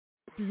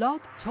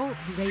Blog Talk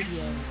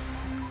Radio.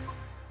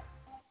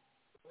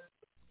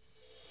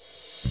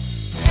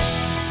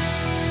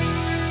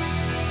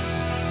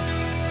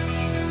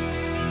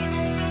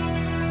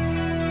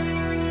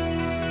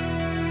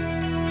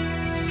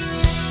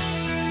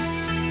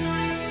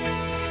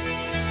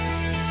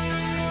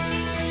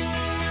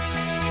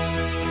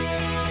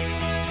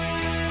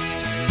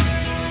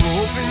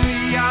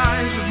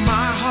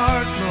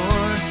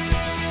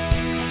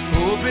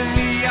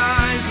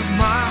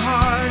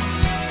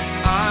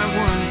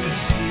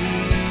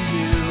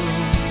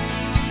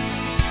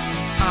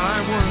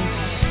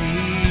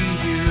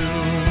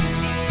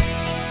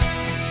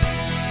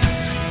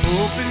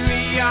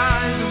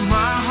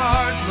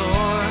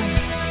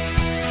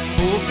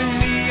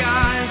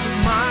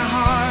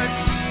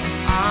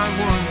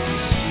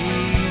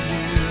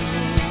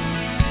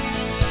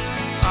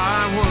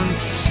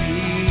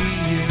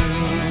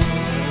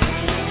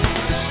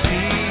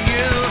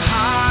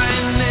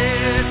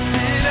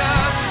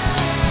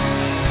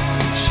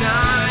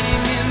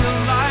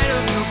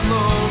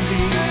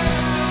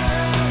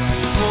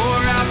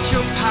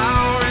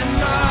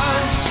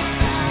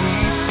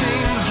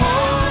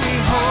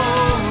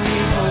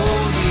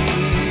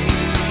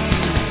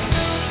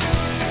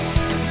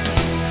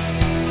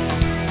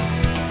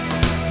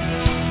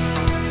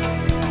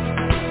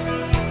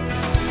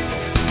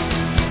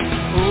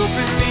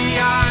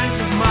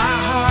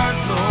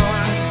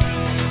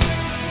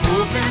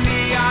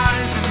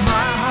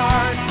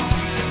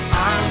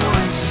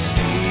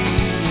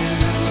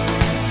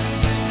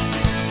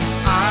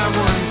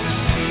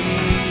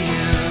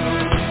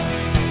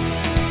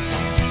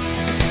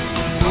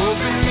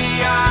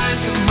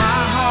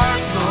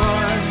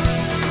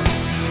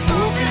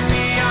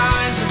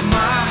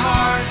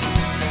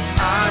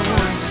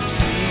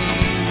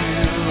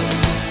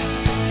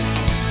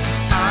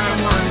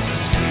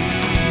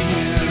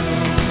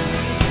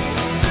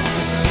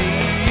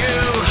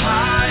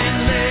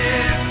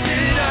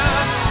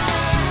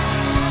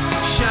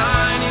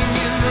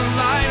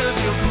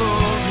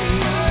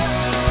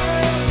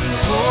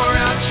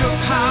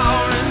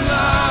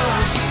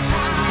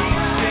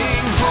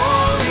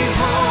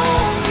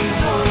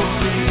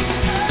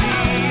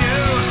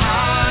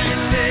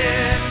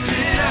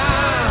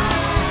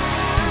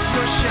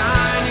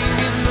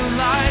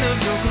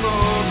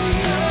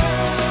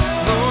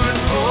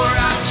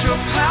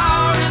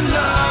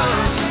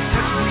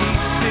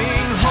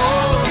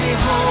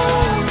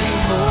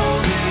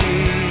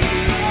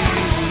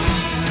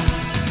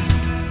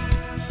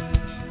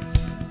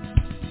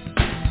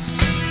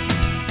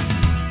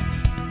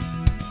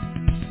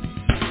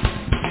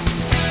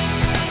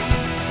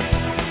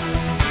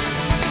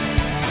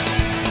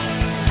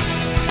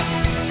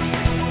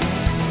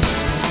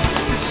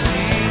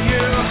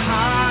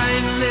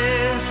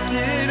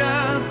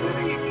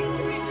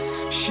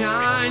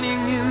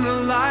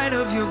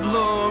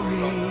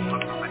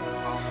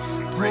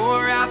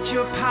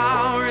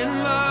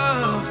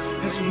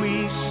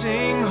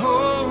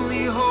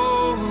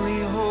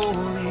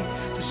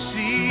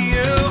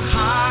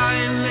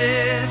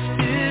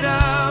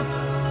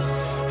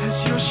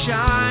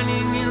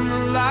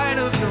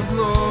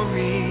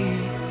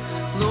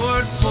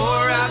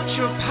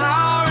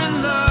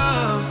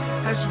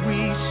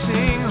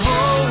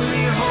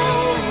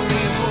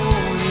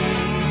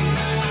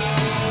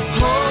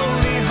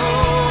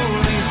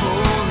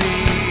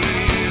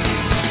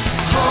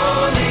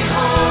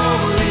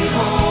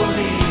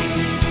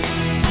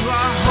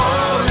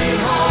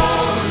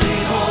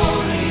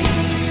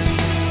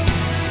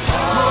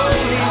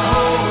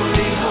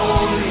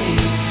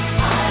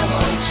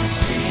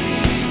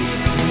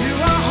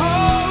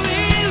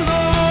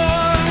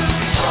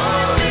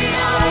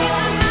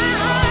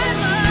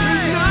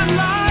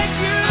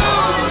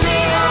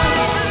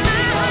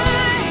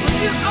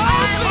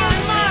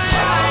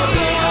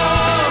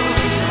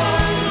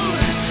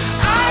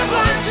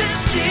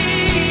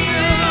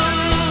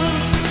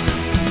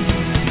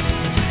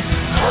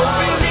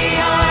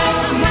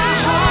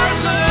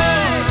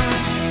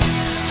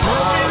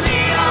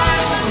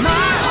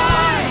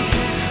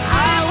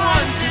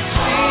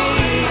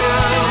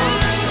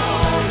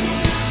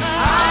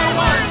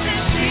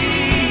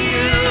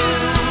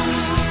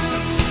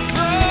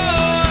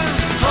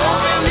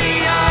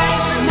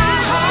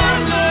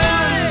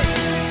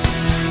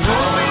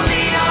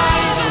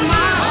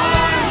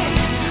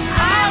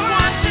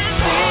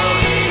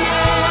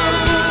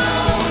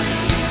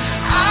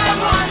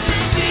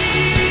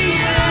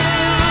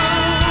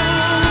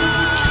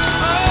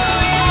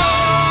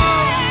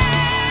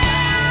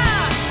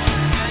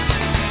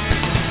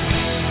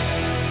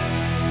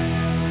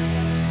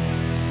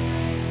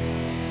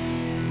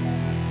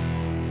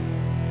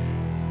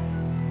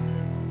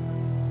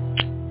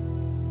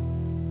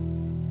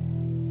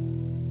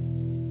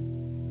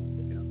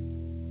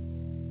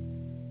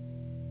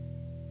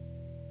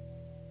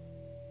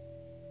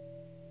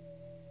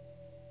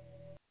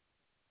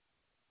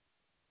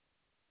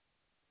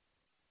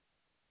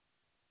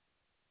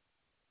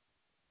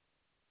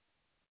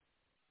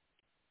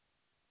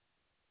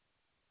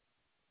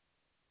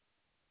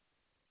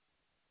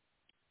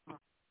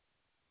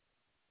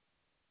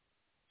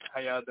 How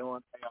y'all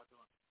doing?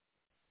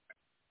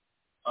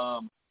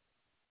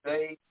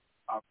 Today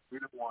I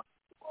really want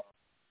to.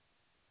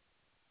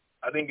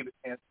 I didn't get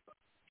a chance to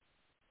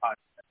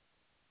podcast.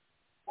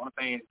 One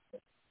thing is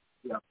that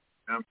you have to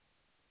remember,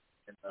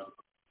 and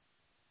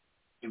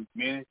in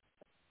minutes,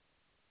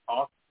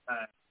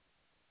 oftentimes,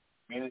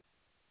 minutes,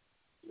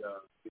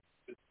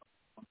 it's,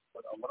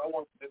 but what I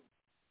want to do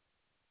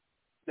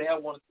today, I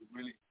wanted to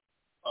really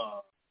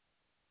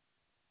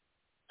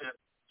just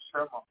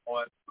share my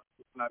heart.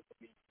 It's not going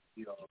to be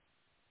the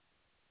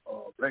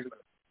regular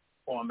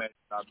format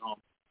that I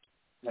normally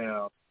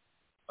have.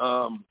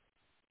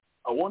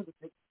 I wanted to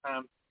take the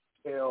time to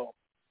tell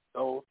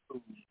those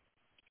who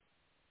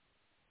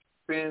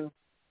spend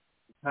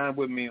time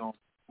with me on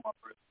my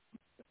birthday.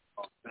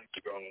 Thank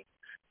you, brother.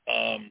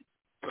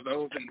 For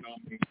those that know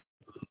me,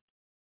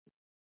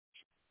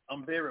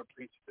 I'm very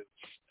appreciative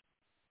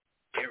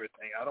of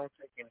everything. I don't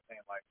take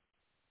anything like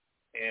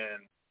it.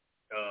 And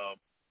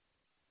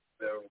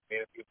there are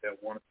many people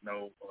that want to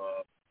know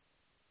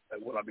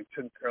will I be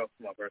taking care of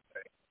for my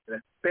birthday, and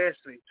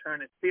especially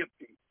turning 50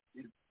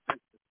 is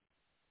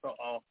so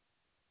awesome.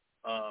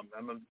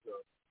 I know it's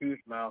a huge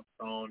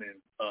milestone,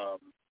 and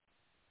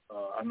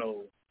I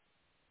know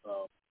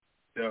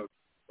there are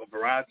a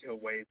variety of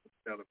ways of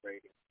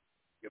celebrating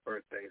your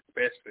birthday,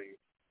 especially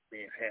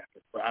being happy.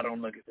 But I don't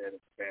look at that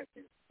as a bad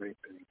thing. It's a great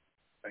thing.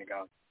 Thank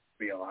God to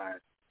be alive.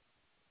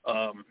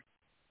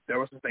 There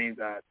were some things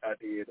I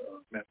did.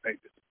 Matter of fact,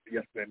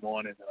 yesterday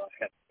morning, I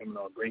had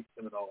a great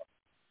seminar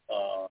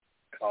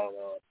called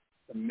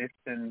the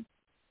Mission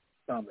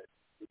Summit.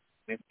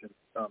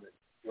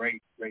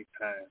 Great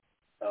time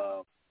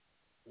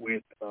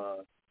with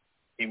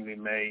Emily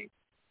May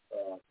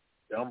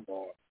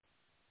Dunbar.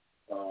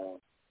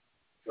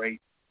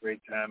 Great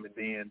time. And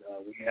then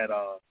we had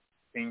our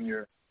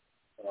senior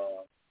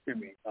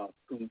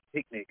school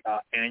picnic,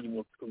 our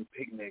annual school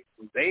picnic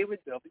with David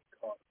W.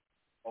 Carter.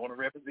 I want to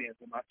represent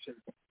him. I should,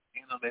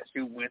 unless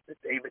you went to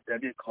David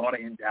W. Carter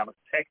in Dallas,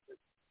 Texas.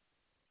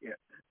 Yeah.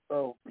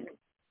 So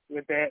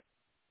with that,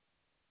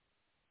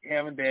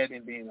 having that,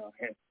 and then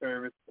had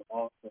service, but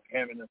also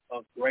having a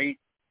great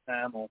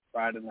time on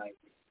Friday night.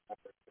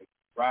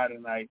 Friday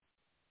night,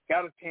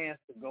 got a chance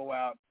to go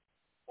out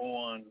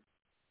on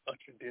a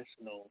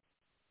traditional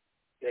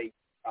date.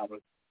 I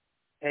was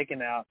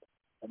taken out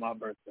on my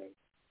birthday.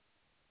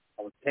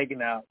 I was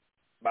taken out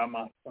by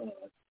my son.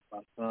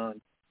 My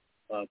son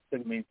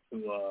took me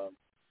to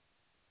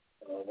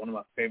one of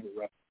my favorite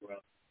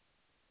restaurants,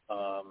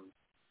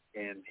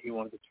 and he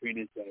wanted to treat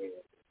his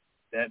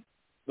dad.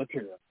 Look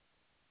here.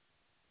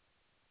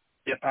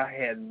 If I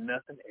had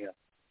nothing else,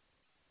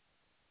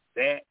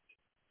 that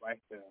right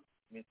there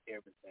meant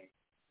everything.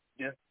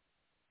 Just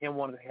him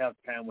wanting to have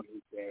time with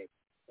his dad,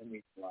 that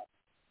means a lot.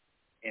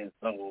 And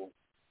so,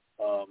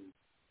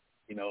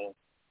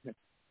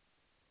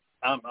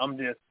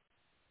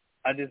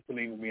 I just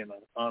believe in being an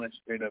honest,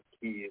 straight up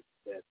kid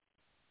that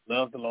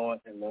love the Lord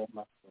and love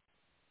my son.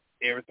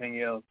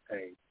 Everything else,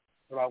 hey,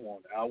 that's what I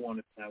want. I want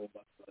to time with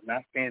my son.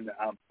 Not saying that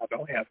I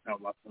don't have time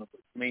with my son,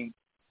 but to me,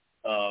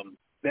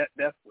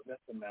 that's what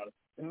matters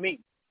to me.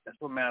 That's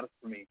what matters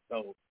to me.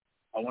 So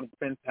I want to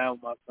spend time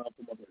with my son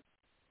for my birthday.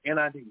 And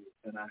I did.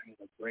 And I had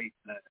a great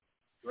time.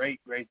 Great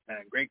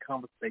time. Great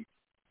conversation.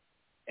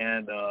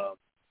 And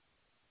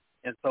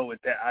so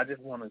with that, I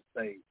just want to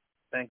say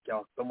thank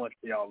y'all so much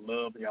for y'all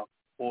love, y'all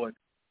support.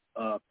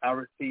 I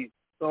received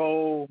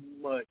so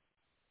much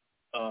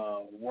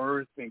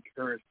words of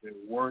encouragement,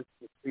 words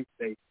of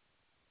appreciation.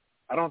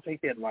 I don't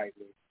take that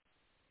lightly.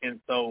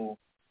 And so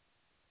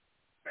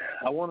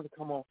I wanted to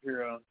come on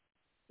here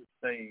to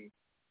say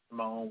in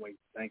my own way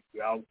thank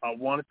you. I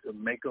wanted to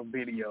make a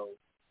video.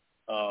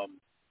 I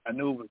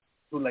knew it was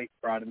too late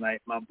Friday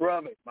night. My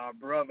brother,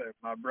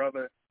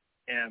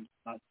 and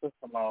my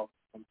sister-in-law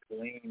from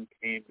Killeen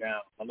came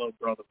down. My little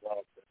brother,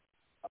 Walter.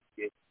 I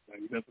forget.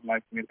 He doesn't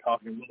like me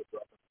talking little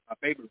brother. My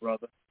favorite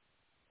brother.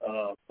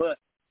 But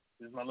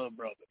this is my little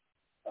brother,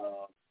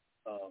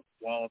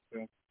 Walter,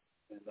 and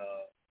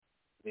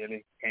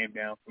Lily came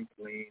down from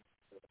Killeen.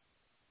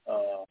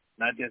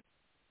 Not just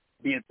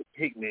be at the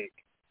picnic,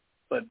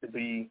 but to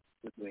be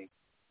with me.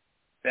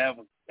 That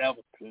was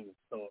cool.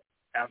 So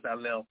after I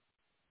left,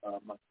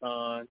 my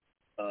son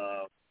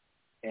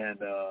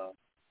and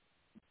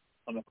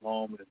I'm at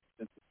home and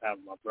spent some time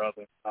with my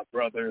brother. My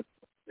brother,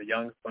 the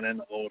youngest one and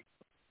the oldest,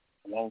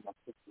 along with my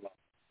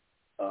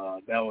sister-in-law.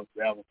 That was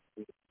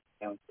cool.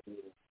 That was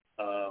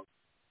cool.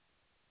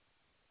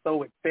 So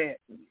with that,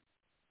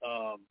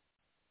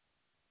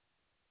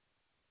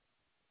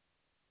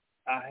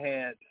 I've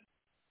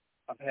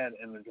had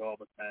an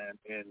enjoyable time,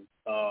 and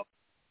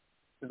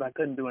since I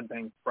couldn't do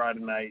anything Friday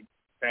night,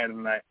 Saturday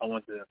night, I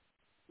want to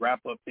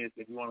wrap up this.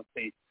 If you want to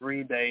say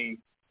 3 days,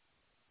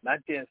 not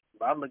just,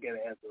 but I look at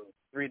it as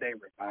a 3-day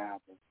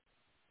revival.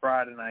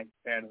 Friday night,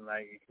 Saturday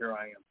night, and here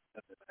I am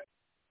Sunday night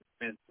to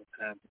spend some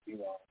time with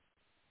you all.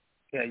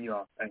 Tell you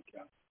all, thank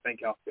y'all.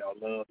 Thank y'all for y'all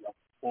love, y'all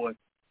support.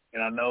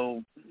 And I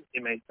know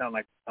it may sound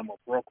like I'm a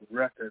broken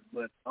record,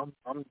 but I'm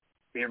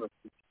very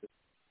appreciative.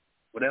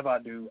 Whatever I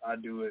do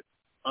it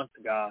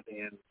unto God,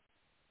 and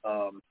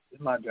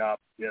it's my job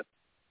to just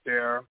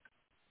share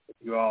with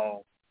you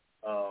all,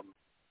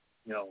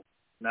 you know,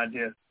 not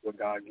just what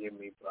God gave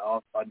me, but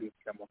also I do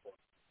share my heart.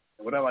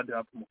 And whatever I do,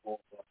 I put my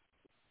heart for.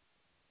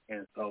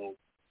 And so,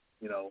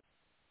 you know,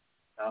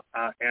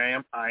 I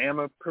am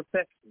a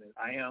perfectionist.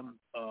 I am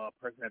a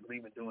person that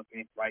believes in doing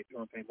things right,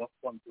 doing things most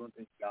important, doing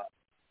things God.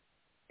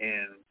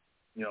 And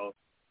you know,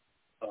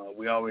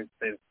 we always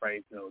say the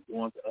phrase, you know,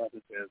 do unto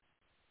others as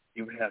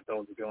you would have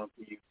those who do unto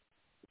you.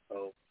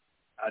 So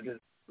I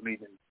just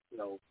believe in, you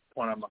know,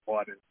 pouring out my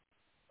heart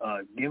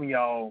and giving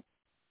y'all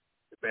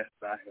the best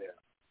that I have.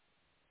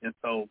 And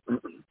so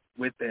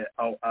with that,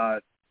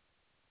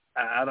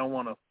 I don't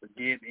want to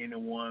forget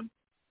anyone.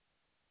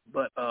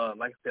 But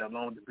like I said,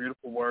 along with the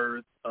beautiful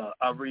words,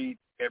 I read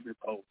every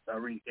post. I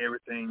read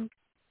everything.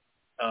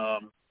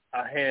 I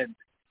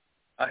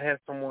had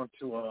someone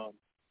to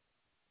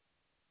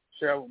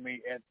share with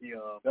me at the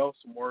there was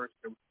some words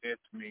that were said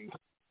to me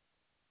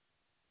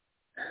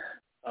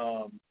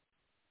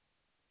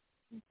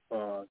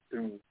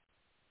through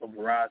a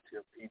variety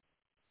of people,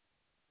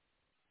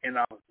 and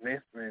I was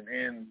listening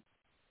and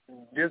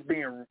just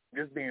being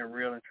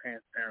real and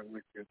transparent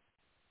with you.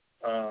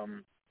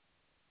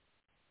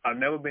 I've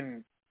never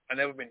been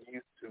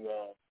used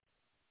to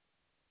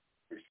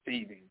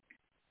receiving,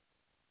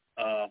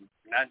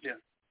 not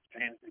just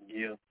chanting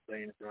gifts or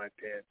anything like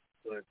that,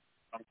 but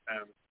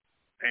sometimes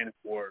chanting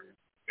words.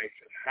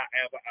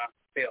 However I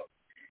felt,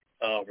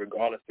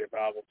 regardless if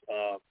I was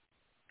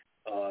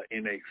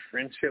in a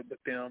friendship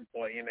with them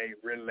or in a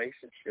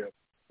relationship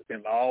with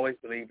them, I always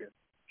believe in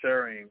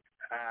sharing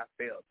how I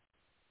felt.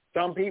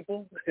 Some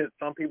people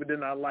did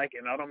not like it,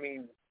 and I don't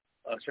mean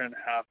sharing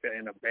how I felt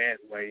in a bad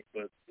way,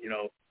 but you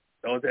know,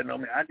 those that know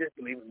me, I just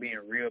believe in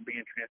being real,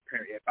 being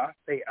transparent. If I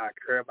say I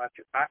care about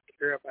you, I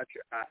care about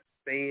you. I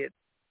say it.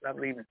 I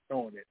believe in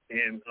showing it.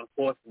 And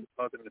unfortunately,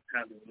 because of the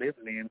times we're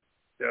living in,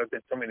 there have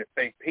been so many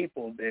fake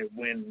people that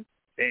when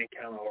they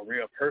encounter a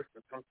real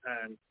person,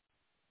 sometimes,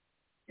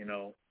 you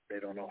know, they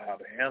don't know how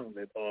to handle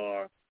it,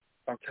 or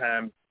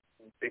sometimes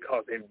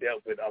because they've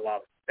dealt with a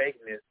lot of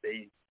fakeness,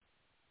 they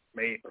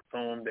may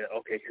assume that,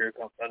 okay, here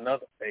comes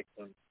another fake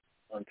one,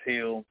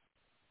 until,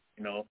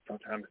 you know,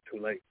 sometimes it's too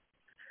late.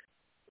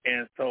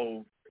 And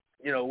so,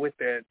 you know, with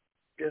that,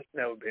 just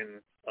never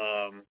been,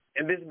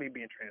 and this is me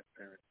being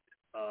transparent.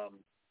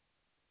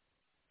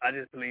 I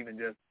just believe in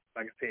just,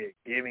 like I said,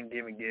 giving,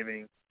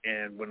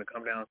 and when it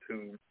comes down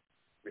to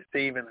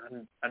receiving,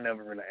 I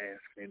never really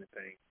ask for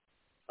anything.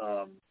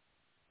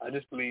 I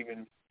just believe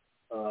in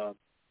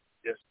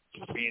just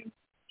being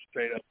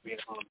straight up, being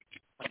honest.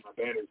 My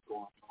battery's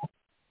going on.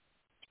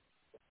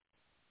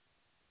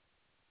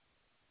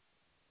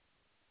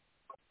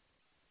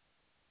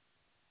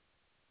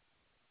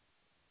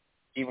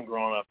 Even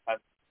growing up, I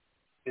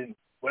didn't,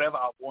 whatever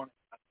I wanted,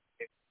 I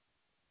did.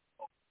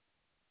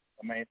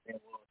 The main thing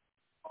was,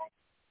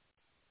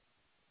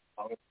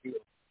 I was feel.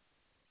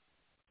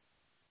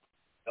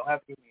 Don't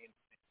have to give me anything.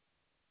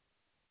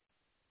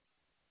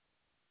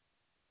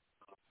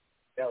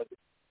 That was it.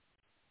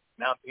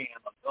 Now being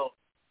an adult,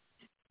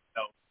 you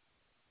know,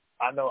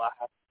 I know I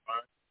have to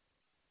learn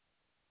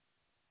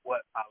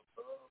what I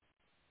love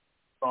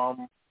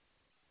from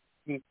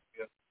people.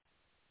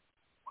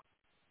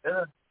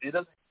 It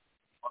doesn't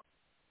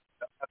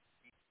have to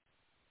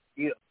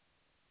be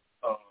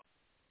uh,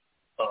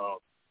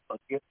 a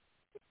gift.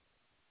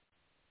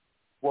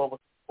 Well,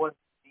 what's important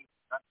to me,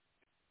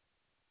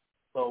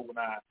 so when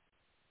I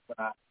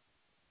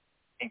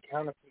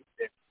encounter people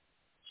that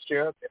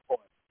share their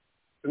heart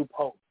through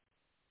posts,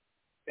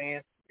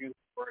 saying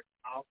beautiful words,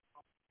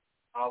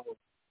 I was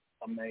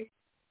amazed.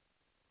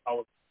 I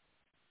was,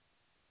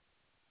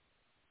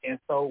 and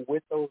so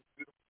with those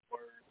beautiful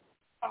words,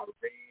 I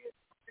read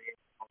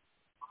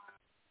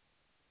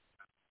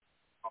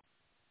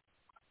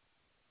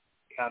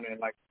kind of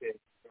like I said,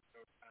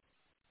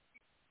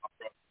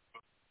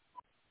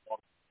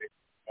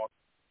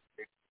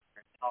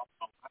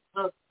 my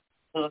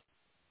husband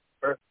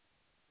first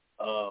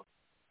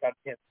got a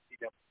chance to see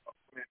them.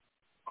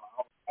 I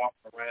was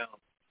walking around.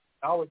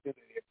 I always do that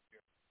every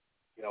year.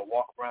 You know,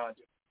 walk around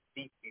just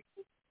see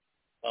people,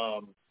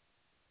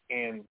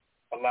 and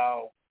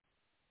allow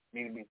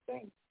me to be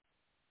seen.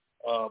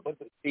 But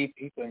to see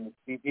people and to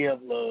see their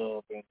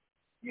love and,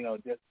 you know,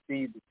 just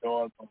see the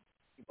joy on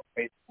people's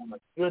faces on a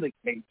good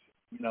occasion,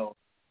 you know,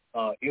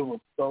 it was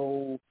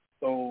so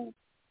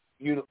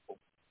beautiful.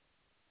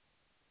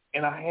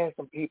 And I had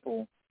some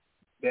people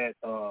that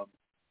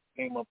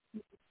came up to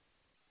me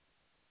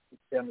to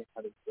tell me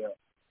how they felt.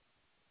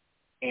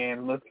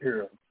 And look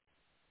here,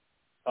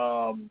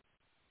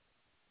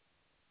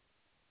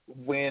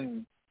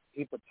 when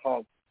people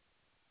talk,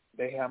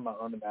 they have my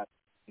undivided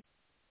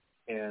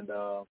attention. And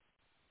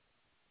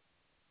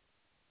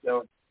there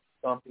were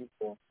some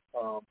people,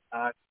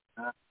 I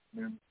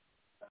remember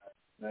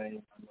his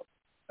name, I know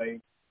his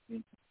face,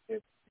 he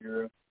said,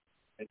 "You're a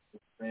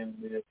friend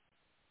this."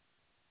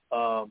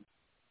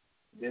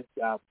 This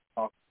guy was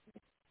talking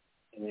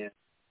to me,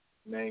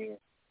 and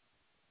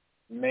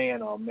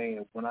man, oh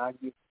man, when I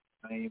get his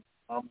name,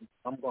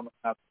 I'm gonna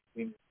have to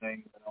do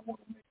things that I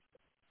want to make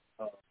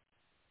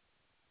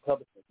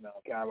public now.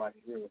 A guy right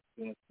here was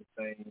saying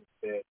some things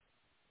that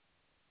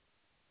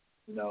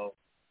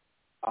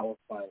I was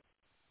like,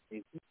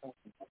 is he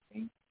talking about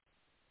me?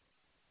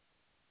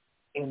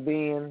 And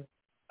then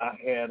I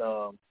had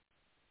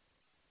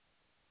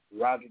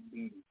Roger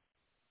Beatty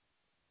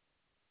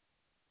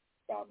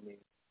about me,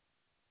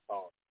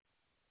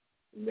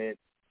 let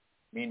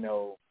me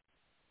know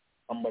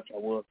how much I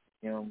was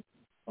to him,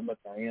 how much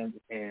I am,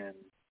 and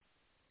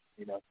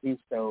he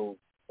showed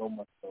so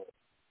much love,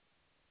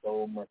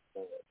 so much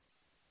love.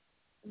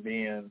 And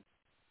then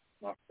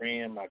my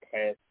friend, my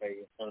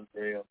classmate,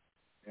 Andrea,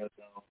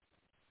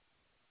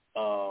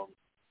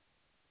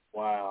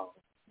 wow,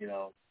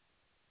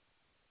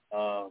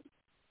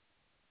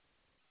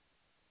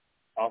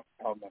 I'll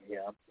talk about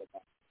here. I'm talking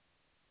about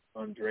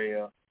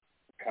Andrea,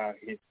 Kyle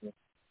Hickman,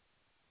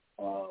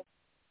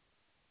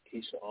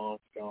 Keisha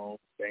Armstrong,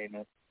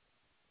 Dana,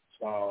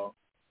 Shaw,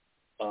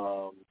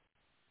 oh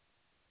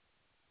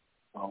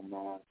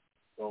my,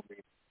 so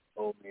many,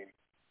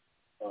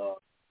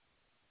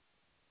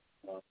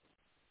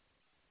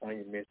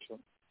 Sonya Mitchell,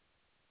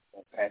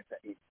 Pastor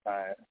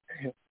 85.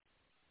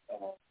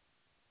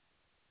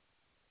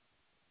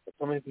 But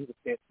so many people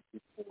said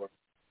this before,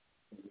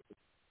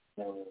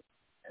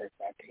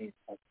 I can't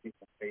speak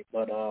my faith,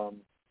 but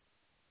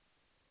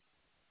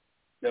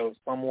there was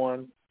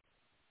someone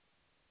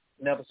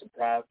never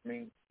surprised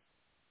me,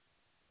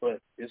 but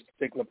this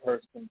particular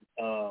person,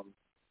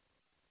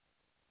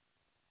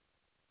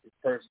 this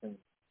person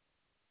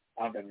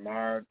I've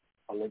admired,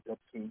 I looked up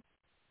to,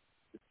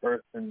 this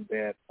person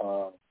that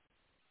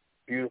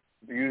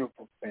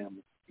beautiful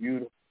family,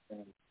 beautiful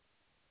family.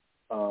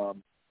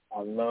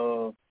 I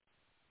love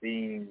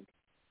seeing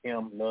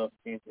him, love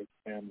seeing his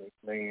family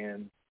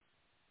playing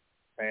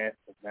fast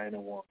as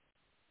 91.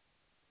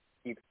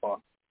 Keith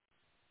Foster.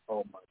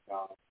 Oh my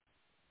God.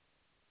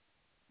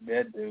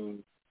 That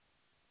dude,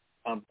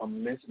 I'm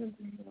listening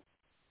to him,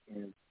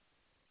 and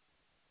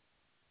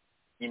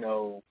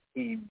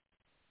he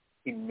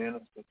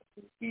ministered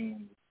to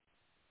me.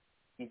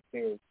 He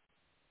said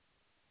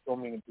so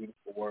many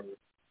beautiful words.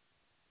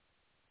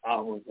 I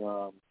was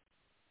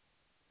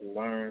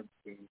learn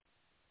to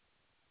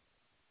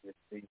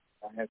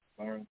I had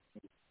to learn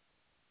to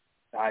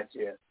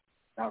digest,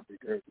 not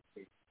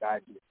regurgitate,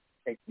 digest,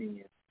 take me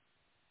in,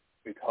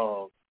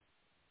 because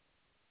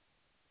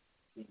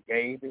he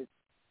gave it,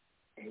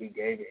 and he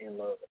gave it in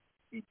love.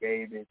 He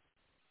gave it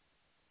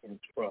in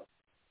trust.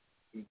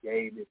 He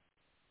gave it,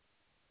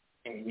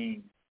 and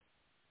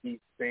he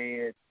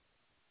said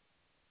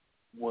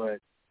what,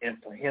 and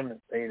for him to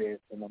say this,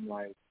 and I'm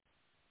like,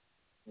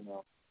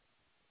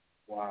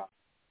 wow.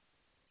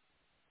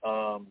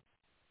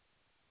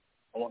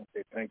 I want to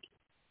say thank you.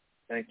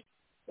 Thank you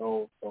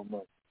so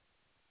much.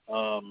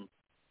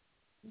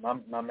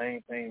 My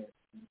main thing,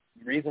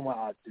 the reason why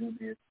I do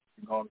this,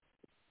 regardless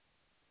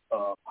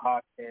of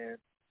podcast,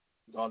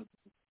 regardless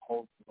of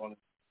post, regardless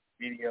of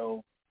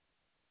video,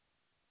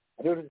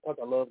 I do this because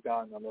I love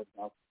God and I love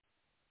God.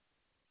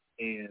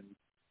 And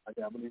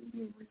I believe in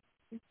being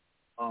real,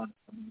 honest,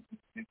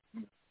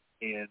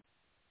 and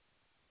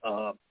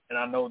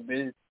I know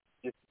this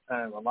is the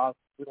time a lot of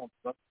people don't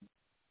trust me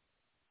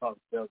because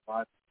there's a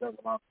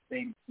lot of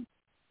things.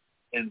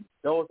 And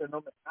those that know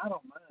me, I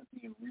don't mind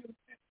being real and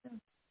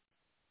transparent.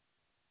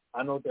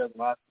 I know there's a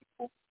lot of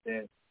people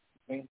that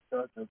can't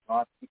trust. There's a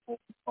lot of people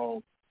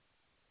because,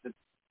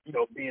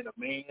 being a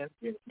man,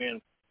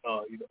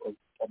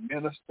 a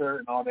minister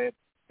and all that.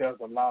 There's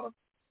a lot of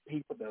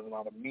people. There's a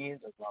lot of men.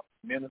 There's a lot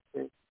of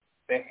ministers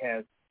that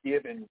has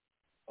given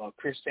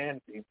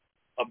Christianity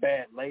a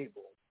bad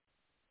label.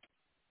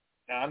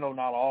 Now I know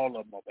not all of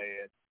them are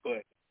bad,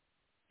 but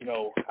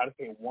I just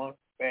think one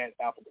bad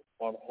apple to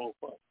spoil the whole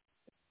bunch.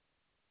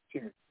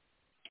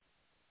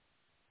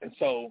 And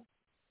so,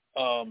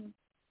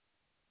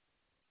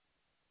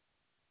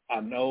 I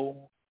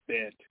know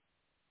that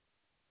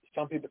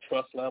some people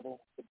trust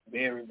level is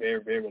very,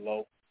 very, very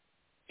low.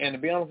 And to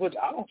be honest with you,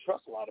 I don't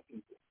trust a lot of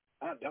people.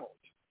 I don't.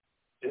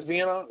 Just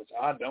being honest,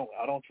 I don't.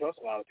 I don't trust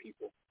a lot of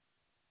people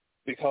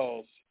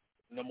because,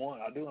 number one,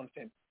 I do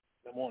understand,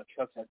 number one,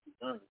 trust has to be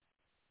earned.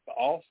 But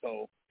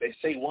also, they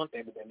say one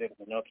thing, but they live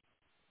another.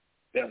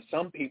 There are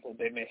some people,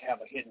 they may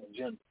have a hidden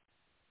agenda.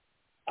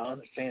 I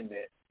understand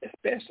that,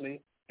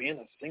 especially being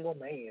a single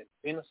man,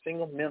 being a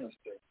single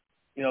minister.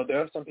 There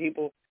are some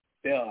people,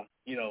 my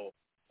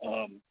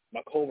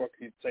coworker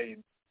could say,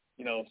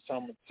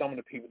 some of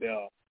the people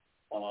that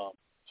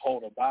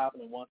hold a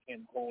Bible in one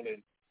hand,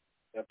 holding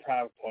their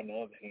private part in the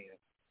other hand.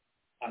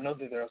 I know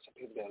that there are some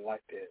people that are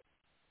like that.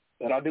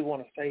 But I do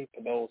want to say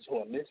for those who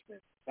are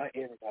listening, not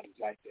everybody's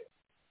like that.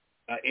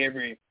 Not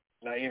every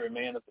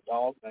man is a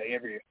dog. Not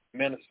every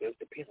minister is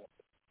dependent.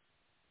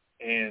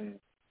 And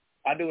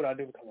I do what I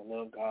do because I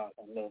love God.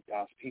 I love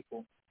God's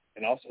people.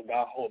 And also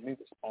God holds me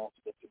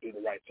responsible to do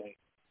the right thing.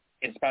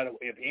 In spite of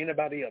if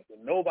anybody else, if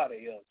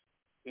nobody else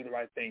do the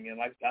right thing. And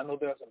like I said, I know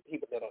there are some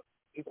people that are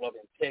people of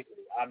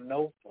integrity. I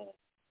know some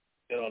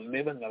that are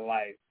living the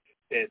life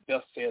that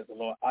thus says the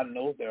Lord. I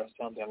know there are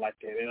some that are like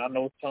that, and I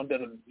know some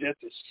that are just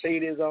as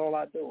shady as all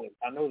I do.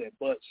 I know that,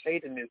 but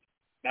Satan is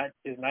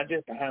not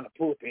just behind the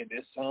pulpit.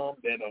 There's some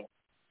that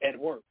are at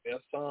work.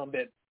 There's some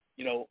that,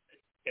 you know,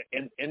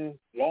 in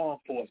law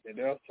enforcement.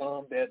 There are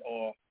some that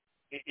are.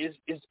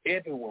 It's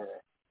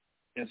everywhere,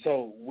 and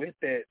so with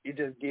that, it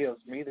just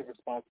gives me the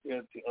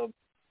responsibility of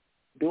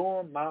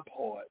doing my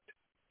part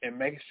and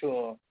making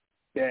sure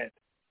that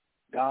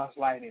God's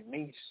light in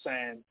me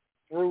shines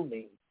through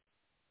me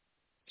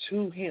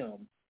to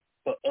him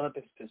for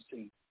others to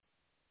see.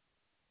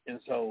 And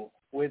so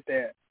with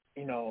that,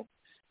 you know,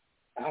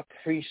 I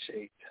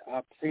appreciate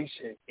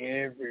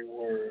every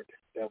word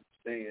that was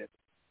said.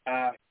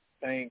 I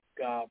thank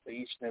God for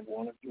each and every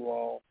one of you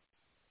all.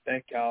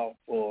 Thank y'all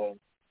for,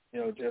 you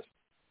know, just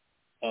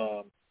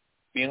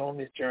being on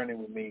this journey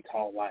with me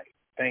called life.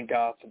 Thank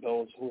God for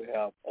those who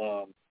have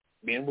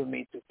been with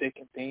me through thick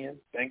and thin.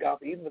 Thank God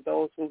for even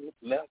those who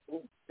left,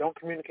 who don't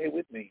communicate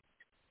with me.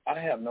 I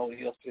have no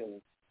ill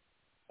feelings.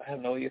 I have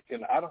no ill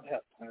feelings. I don't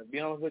have time. To be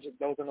honest with you,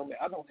 those that know me,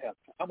 I don't have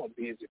time. I'm a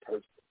busy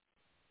person.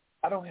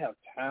 I don't have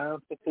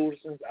time for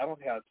foolishness. I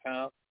don't have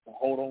time to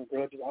hold on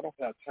grudges. I don't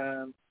have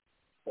time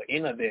for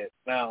any of that.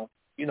 Now,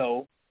 you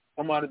know,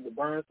 somebody that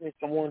burns me,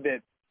 someone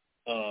that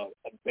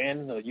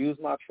abandoned or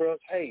used my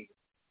trust, hey,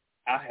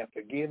 I have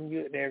forgiven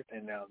you and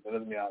everything now. That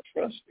doesn't mean I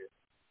trust you.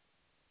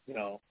 You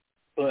know,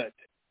 but,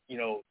 you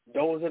know,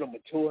 those that are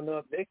mature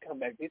enough, they come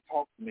back, they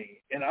talk to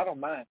me, and I don't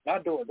mind. My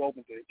door is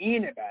open to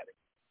anybody.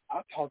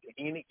 I talk to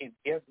any and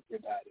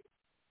everybody.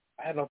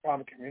 I have no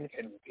problem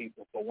communicating with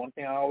people. But one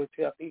thing I always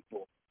tell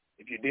people,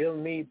 if you're dealing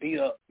with me, be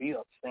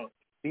upfront,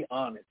 be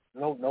honest.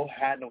 No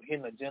hide, no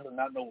hidden agenda,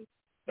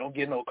 don't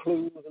give no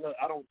clues.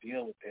 I don't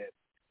deal with that.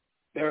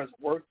 There is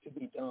work to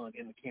be done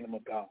in the kingdom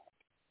of God.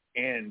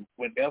 And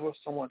whenever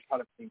someone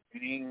tries to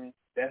bring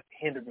that's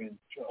hindering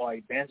or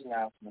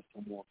evangelizing to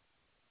someone,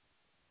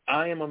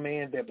 I am a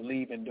man that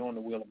believes in doing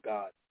the will of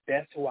God.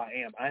 That's who I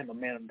am. I am a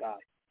man of God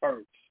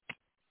first.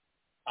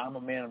 I'm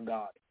a man of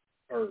God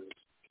first.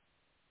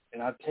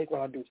 And I take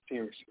what I do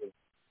seriously.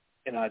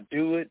 And I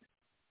do it,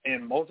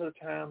 and most of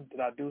the time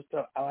that I do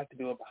stuff, I like to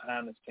do it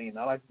behind the scenes.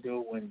 I like to do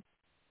it when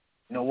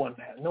no one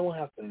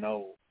has to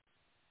know.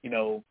 You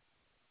know,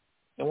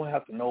 no one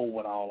has to know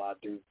what all I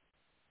do.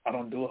 I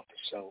don't do it for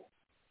show.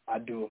 I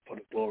do it for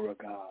the glory of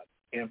God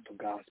and for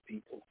God's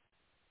people.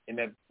 And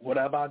that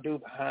whatever I do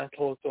behind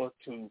closed doors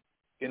to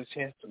get a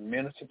chance to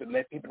minister, to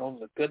let people know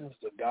the goodness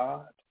of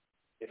God,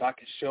 if I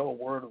can show a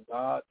word of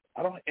God,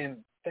 I don't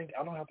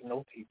have to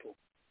know people.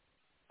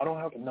 I don't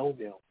have to know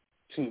them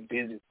to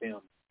visit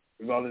them,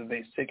 regardless if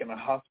they're sick in a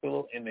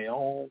hospital, in their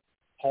own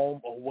home,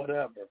 or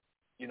whatever,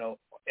 you know,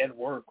 at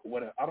work or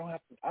whatever. I don't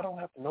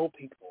have to know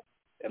people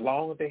as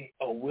long as they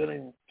are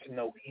willing to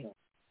know Him.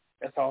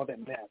 That's all that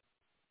matters.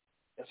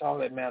 That's all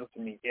that matters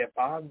to me. If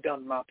I've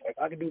done my part, if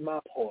I can do my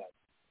part,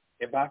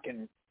 if I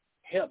can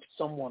help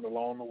someone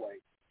along the way,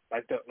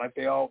 like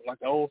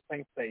the old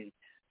saints say,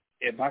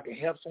 if I can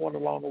help someone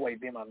along the way,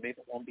 then my living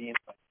won't be in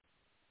vain.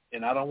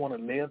 And I don't want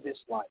to live this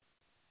life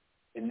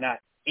and not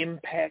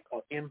impact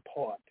or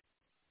impart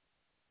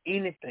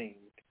anything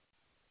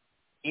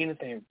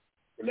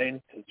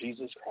relating to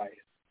Jesus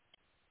Christ.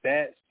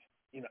 That's,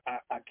 you know,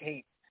 I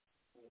can't.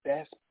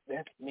 That's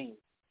me.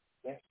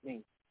 That's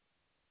me.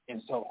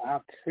 And so I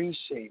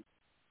appreciate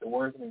the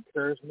words of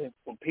encouragement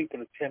from people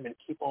to tell me to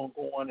keep on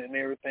going and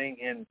everything.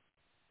 And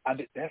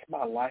that's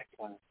my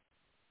lifeline.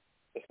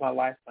 It's my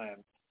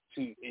lifeline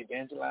to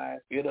evangelize,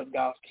 build up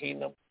God's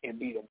kingdom, and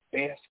be the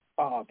best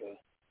father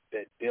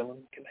that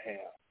Dylan can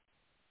have.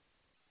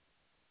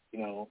 You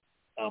know,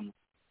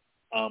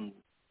 I'm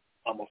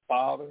a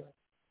father,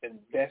 and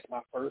that's my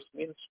first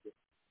ministry.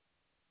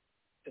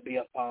 To be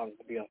a father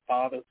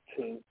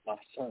to my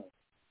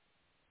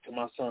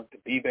son, to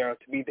be there,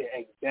 to be the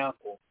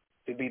example,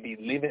 to be the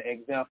living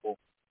example.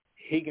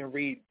 He can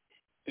read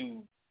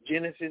through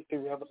Genesis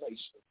through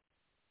Revelation,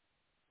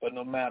 but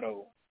no matter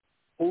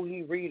who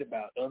he read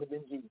about other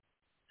than Jesus,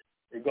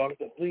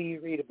 regardless of who he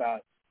read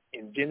about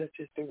in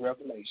Genesis through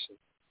Revelation,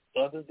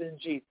 other than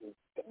Jesus,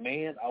 the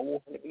man I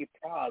want him to be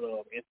proud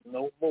of and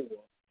no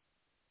more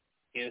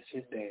is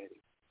his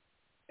daddy.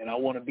 And I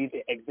want to be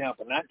the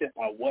example, not just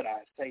by what I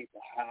say,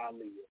 but how I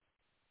live.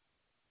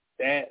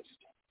 That's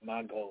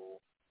my goal.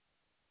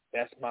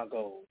 That's my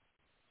goal.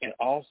 And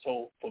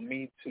also for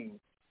me to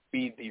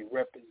be the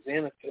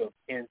representative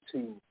and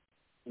to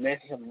let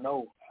him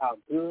know how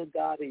good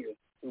God is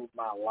through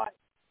my life.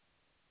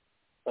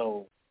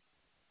 So,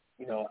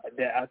 you know,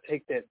 that I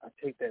take that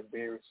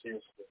very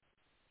seriously.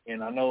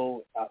 And I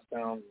know I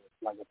sound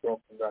like a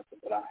broken record,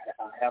 but I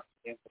have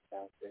to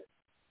emphasize that.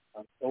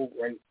 I'm so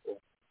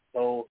grateful,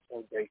 so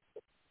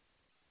grateful.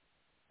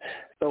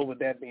 So with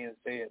that being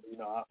said, you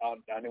know,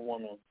 I didn't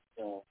want to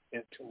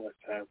spend too much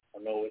time.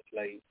 I know it's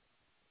late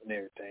and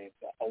everything,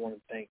 but I want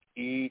to thank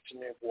each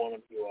and every one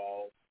of you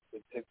all who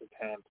took the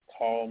time to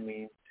call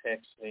me,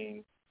 text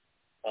me,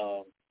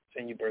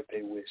 send your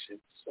birthday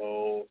wishes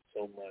so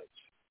much.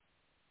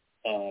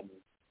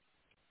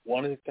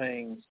 One of the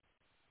things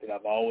that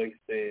I've always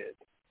said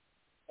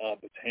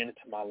pertaining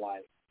to my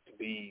life to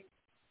be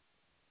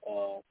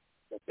the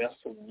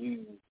vessel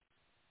used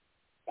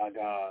by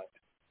God.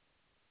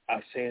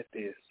 I said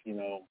this,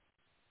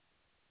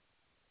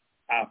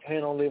 I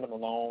plan on living a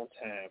long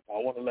time. I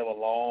want to live a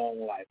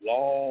long life,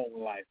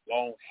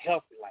 long,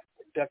 healthy life,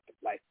 productive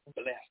life,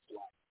 blessed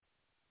life.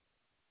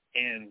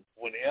 And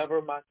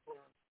whenever my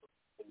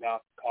time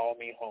God call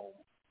me home,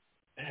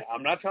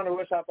 I'm not trying to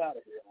rush up out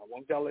of here. I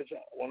want to let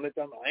y'all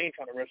know I ain't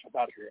trying to rush up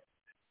out of here.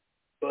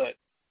 But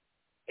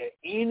at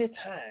any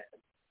time,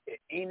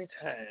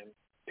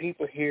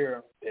 people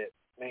hear that,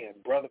 man,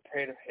 Brother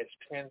Prater has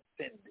transitioned,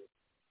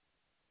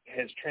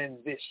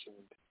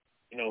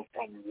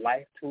 from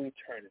life to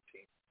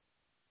eternity.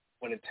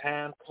 When the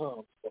time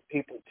comes for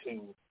people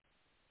to,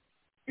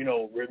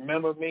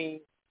 remember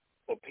me,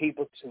 for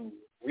people to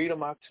read on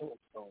my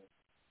tombstone,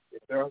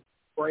 if they're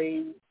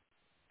afraid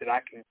that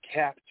I can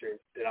capture,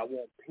 that I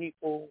want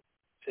people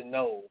to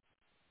know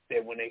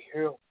that when they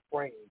hear a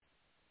phrase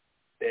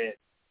that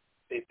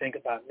they think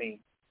about me,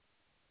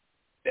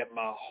 that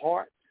my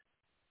heart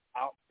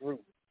outgrew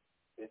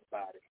this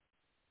body.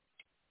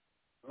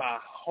 My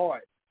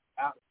heart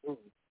outgrew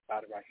this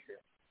body right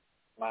here.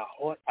 My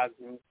heart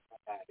outgrew my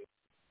body.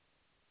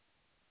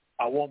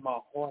 I want my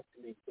heart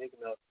to be big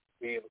enough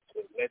to be able to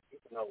let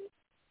people know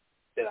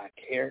that I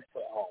care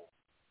for all.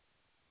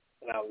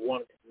 And I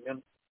want to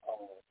remember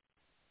all.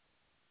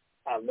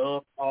 I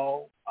love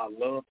all. I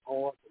love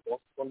all. I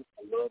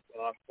love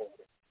God for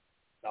it.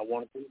 And I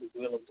want to do the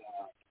will of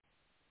God.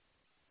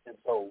 And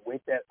so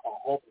with that, I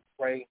hope and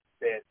pray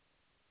that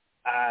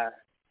I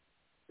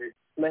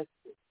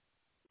reflected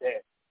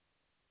that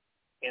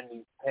in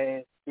these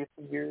past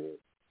 50 years,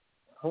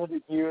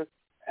 100 years,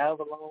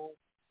 however long,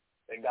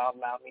 that God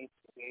allowed me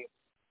to be able to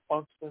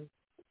function,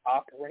 to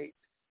operate,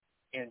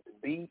 and to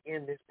be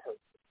in this purpose.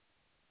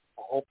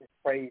 I hope and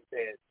pray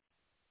that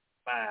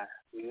my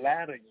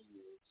latter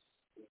years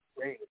is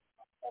greater than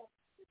my former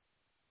years.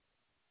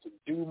 To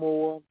do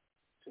more,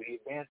 to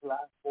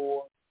evangelize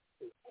more,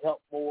 to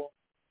help more,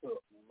 to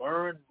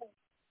learn more,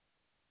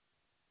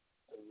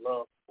 to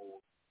love more.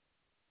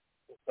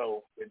 And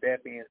so with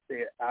that being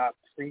said, I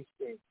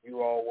appreciate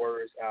you all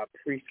words. I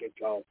appreciate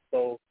y'all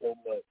so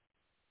much.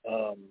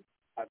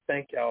 I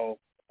thank y'all.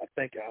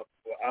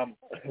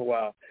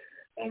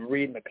 I'm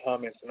reading the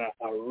comments, and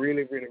I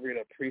really, really,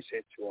 really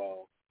appreciate you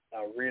all.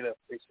 I really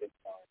appreciate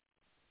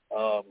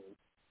y'all.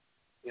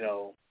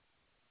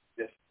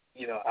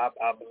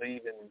 I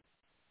believe in,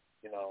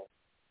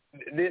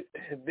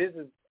 this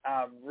is,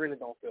 I really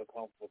don't feel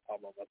comfortable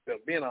talking about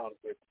myself, being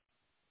honest with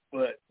you.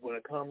 But when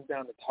it comes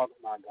down to talking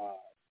about God,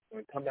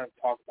 when it comes down to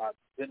talking about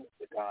the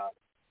goodness of God,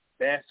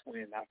 that's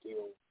when I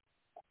feel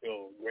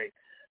great.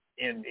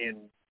 And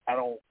I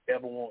don't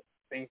ever want to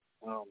think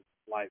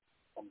like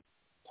I'm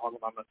talking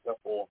about myself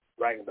or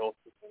bragging those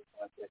things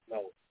like that.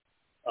 No.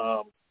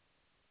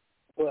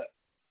 But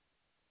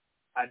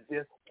I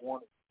just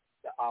want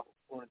the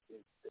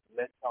opportunity to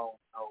let y'all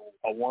know.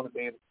 I want to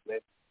be able to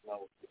let you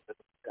know the goodness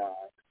of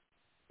God.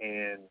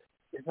 And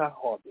it's not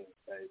hard being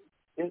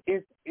saved.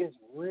 It's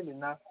really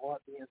not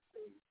hard being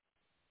saved.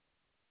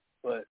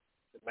 But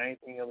the main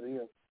thing of it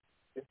is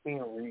just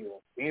being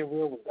real. Being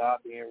real with God,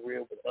 being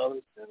real with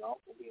others, and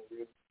also being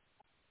real,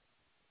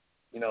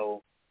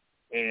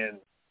 and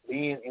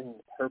being in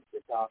the purpose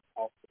that God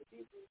calls for the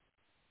people.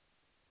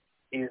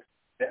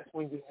 That's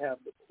when you have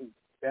the peace.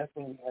 That's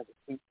when you have the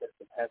peace that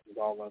surpasses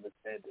all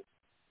understanding.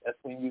 That's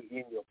when you're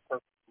in your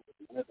purpose, in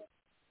your rhythm,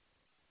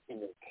 in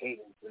your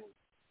cadence, and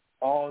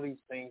all these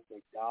things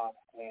that God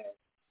has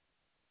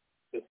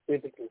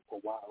specifically for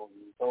why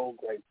I'm so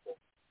grateful,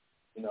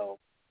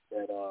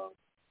 that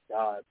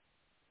God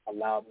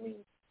allowed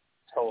me,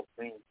 told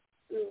me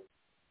to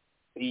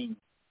be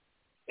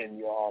in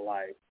your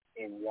life,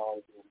 and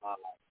y'all in my life.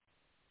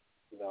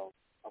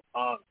 I'm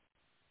honored.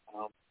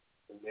 I'm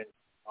tremendously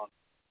honored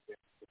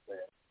with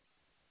that.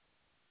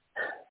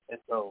 And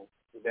so,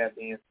 with that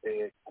being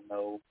said, I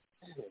know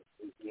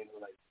it's getting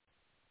late,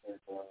 and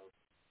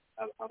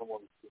I don't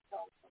want to keep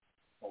talking.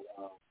 So,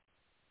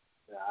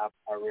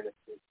 I really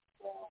think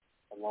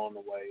along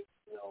the way,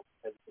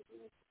 as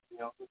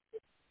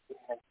it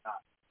has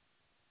not.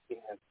 It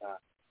has not.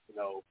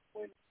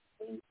 When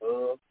you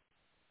love,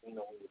 when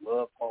you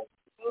love home,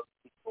 you love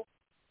people,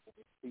 and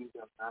you see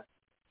them not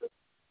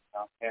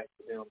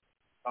after them.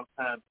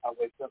 Sometimes I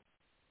wake up.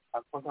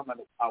 Sometimes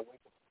I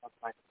wake up.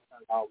 Sometimes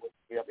I'll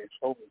wake up and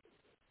show me.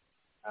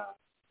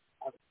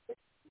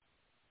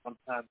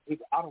 Sometimes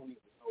people I don't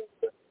even know,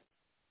 but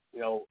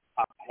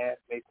I have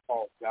made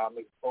calls. God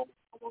makes calls to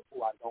someone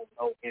who I don't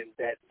know. In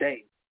that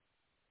day,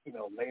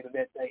 later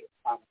that day,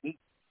 I meet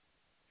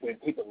when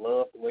people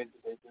love the way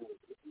that they do it.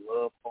 People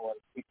love hard.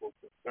 People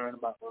concerned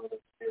about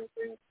others.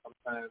 Everything.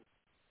 Sometimes,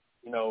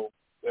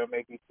 there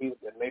may be people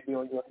that may be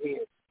on your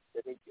head.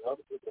 There may be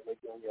other people that may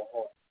be on your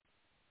heart.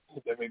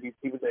 There may be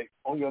people that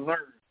on your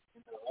nerves.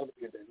 Other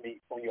people that may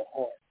be on your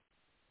heart.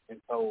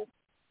 And so,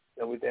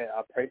 with that,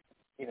 I pray.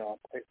 I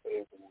pray for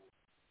everyone.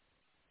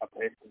 I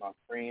pray for my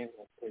friends.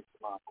 I pray for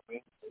my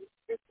acquaintances. I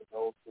pray for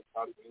those who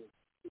try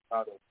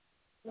to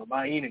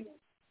my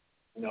enemies.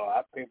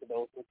 I pray for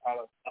those who try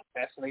to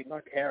assassinate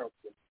my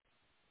character.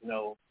 You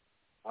know,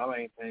 my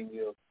main thing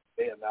is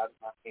they are not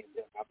my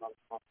kingdom. I'm not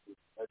responsible.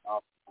 That's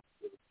all.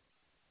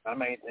 My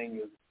main thing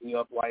is be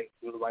upright,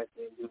 do the right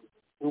thing, do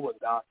what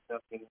God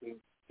tells me to do.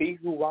 Be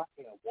who I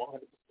am, 100%.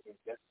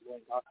 That's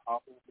what God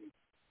calls me to be.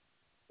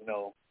 You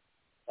know,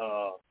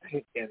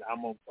 and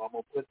I'm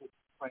gonna put this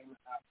disclaimer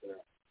out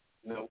there.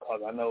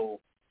 Because I know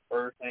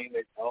everything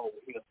that he'll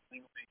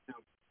sing me to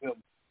him,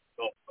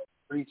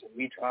 preaching,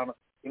 me trying to,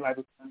 he might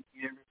be telling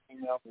me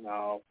everything else.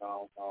 No.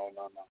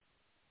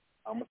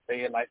 I'm gonna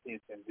say it like this,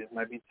 and this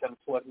might be telling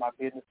towards my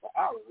business, but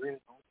I really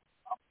don't.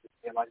 I'm gonna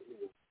say it like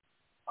this.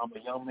 I'm a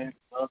young man who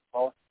loves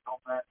sports. I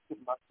don't mind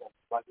putting myself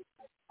like this.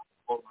 I've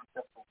been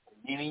myself for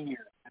many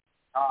years.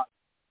 God,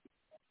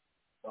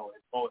 so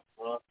it's always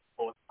love,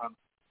 always trying to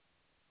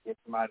get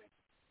somebody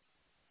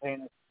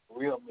paying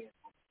real men,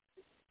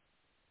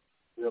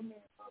 real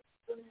men.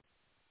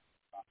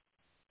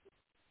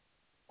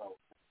 So,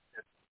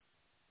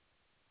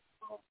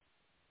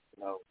 you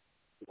know,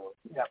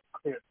 you have to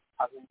clear.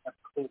 I think you have to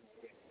clear the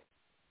head.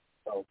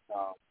 So,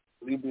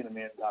 believe being a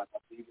man of God, I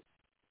believe it's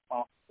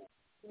responsible.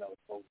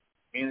 So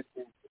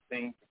ministry, the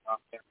things that God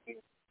has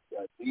given,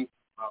 these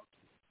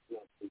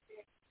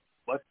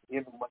much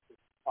given, much is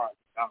part.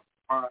 God's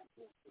part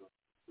is to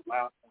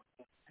allow him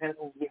to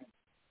handle him.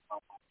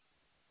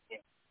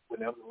 And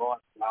whenever the Lord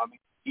allow me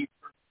to keep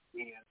her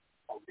and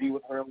or be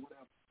with her,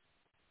 whatever.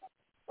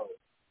 So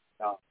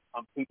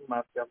I'm keeping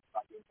myself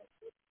like this.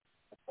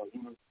 And so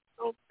even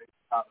those things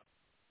kind of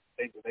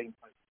things that they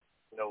might,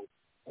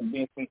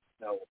 convince me,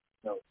 no,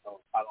 I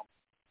don't.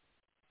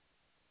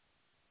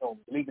 So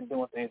believe in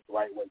doing things the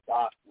right way,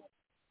 God's way.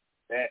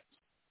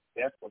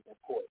 That's what's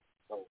important.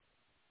 So,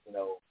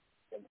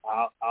 and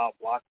I'll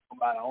watch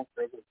somebody on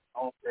service,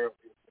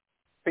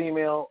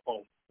 female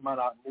or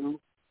somebody I knew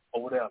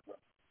or whatever.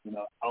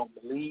 I don't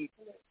believe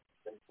in it.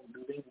 They don't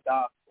believe the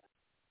gospel.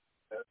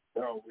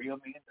 They're a real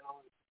man,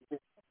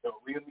 they're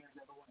a real man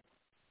that way.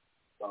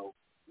 So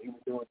even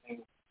doing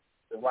things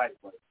the right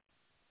way.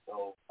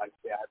 So like I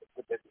said, I have to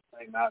put that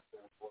disclaimer out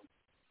there for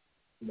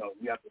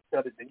you have to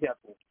tell it, you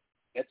have to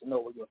get to know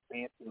what you're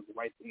saying is the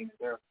right thing, and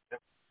they're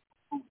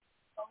food.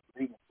 I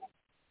believe in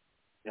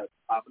food.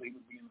 I believe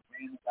in being a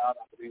man of God.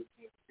 I believe in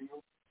being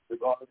real,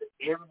 regardless of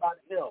everybody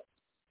else.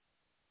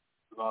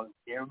 Regardless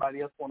if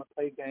everybody else want to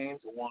play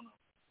games or want to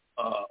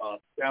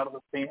straddle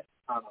the fence,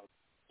 kind of,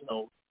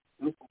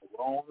 do some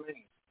wrong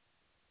things.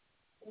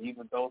 And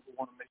even those who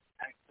want to make the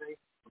right thing,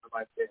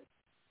 like that.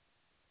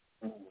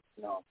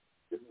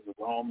 This is a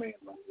wrong man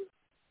right here.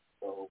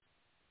 So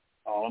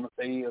all I'm going to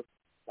say is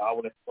God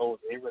will expose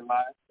every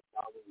lie.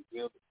 God will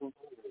reveal the truth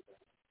of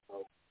everything. So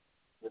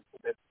let's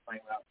put that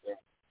disclaimer out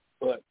there.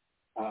 But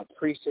I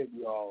appreciate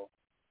you all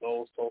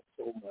so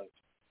much.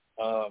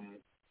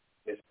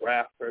 Ms.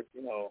 Bradford,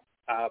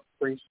 I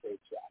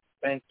appreciate you. I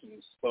thank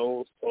you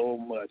so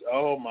much.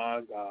 Oh,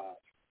 my God.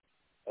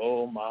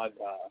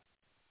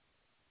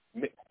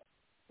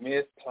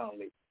 Miss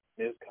Conley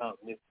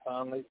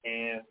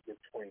and the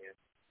twins.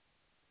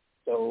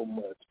 So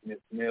much. Miss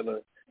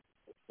Miller,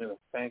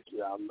 thank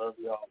you. I love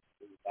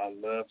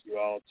you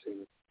all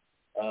too.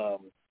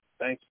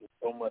 Thank you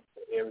so much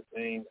for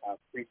everything. I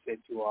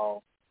appreciate you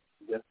all.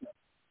 Just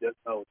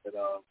know that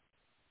y'all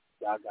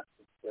got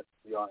to just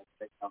for y'all and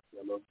take out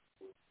your love.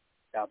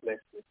 God bless